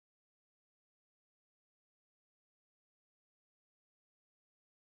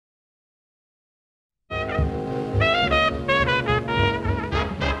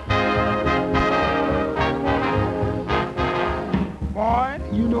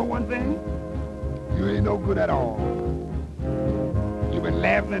know one thing? You ain't no good at all. You've been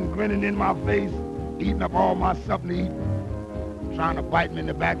laughing and grinning in my face, eating up all my something to eat, trying to bite me in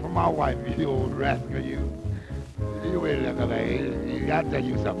the back for my wife, you old rascal, you. You wait a minute, I gotta tell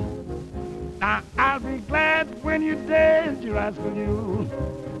you something. Now, I'll be glad when you're dead, you rascal, you.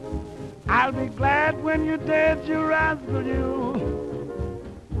 I'll be glad when you're dead, you rascal, you.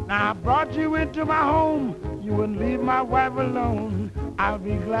 Now, I brought you into my home, you wouldn't leave my wife alone. I'll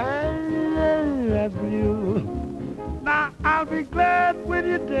be glad, rascal, you. Now, I'll be glad when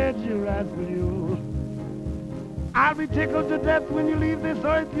you're dead, you rascal, you. I'll be tickled to death when you leave this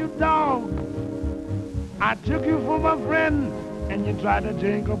earth, you dog. I took you for my friend, and you tried to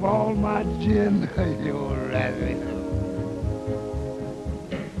drink up all my gin. You rascal.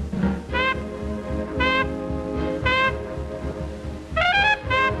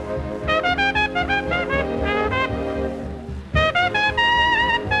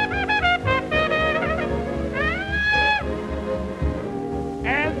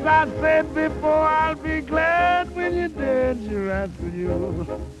 As I said before, I'll be glad when you're dead, you rascal, you.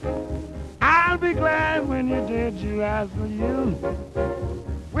 I'll be glad when you're dead, you rascal, you.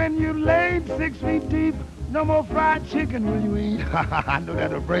 When you laid 6 feet deep, no more fried chicken will you eat. I know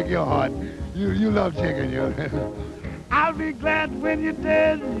that'll break your heart. You love chicken, you. I'll be glad when you're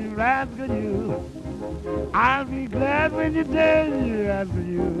dead, you rascal, you. I'll be glad when you're dead, you rascal,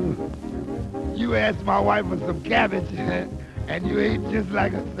 you. You asked my wife for some cabbage, and you ate just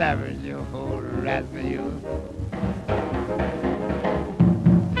like a savage, you old rascal, you.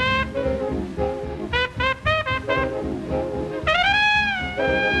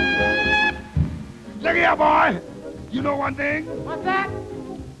 Look here, boy. You know one thing? What's that?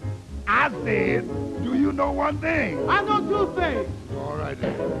 I said, do you know one thing? I know 2 things. All right,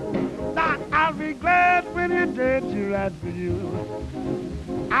 then. Now, I'll be glad when you're dead, you rascal,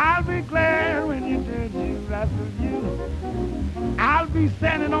 you. I'll be glad when you're dead, you rascal, you. I'll be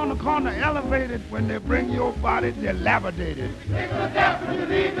standing on the corner elevated when they bring your body dilapidated. Think of the death when you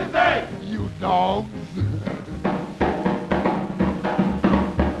leave this earth. You dogs.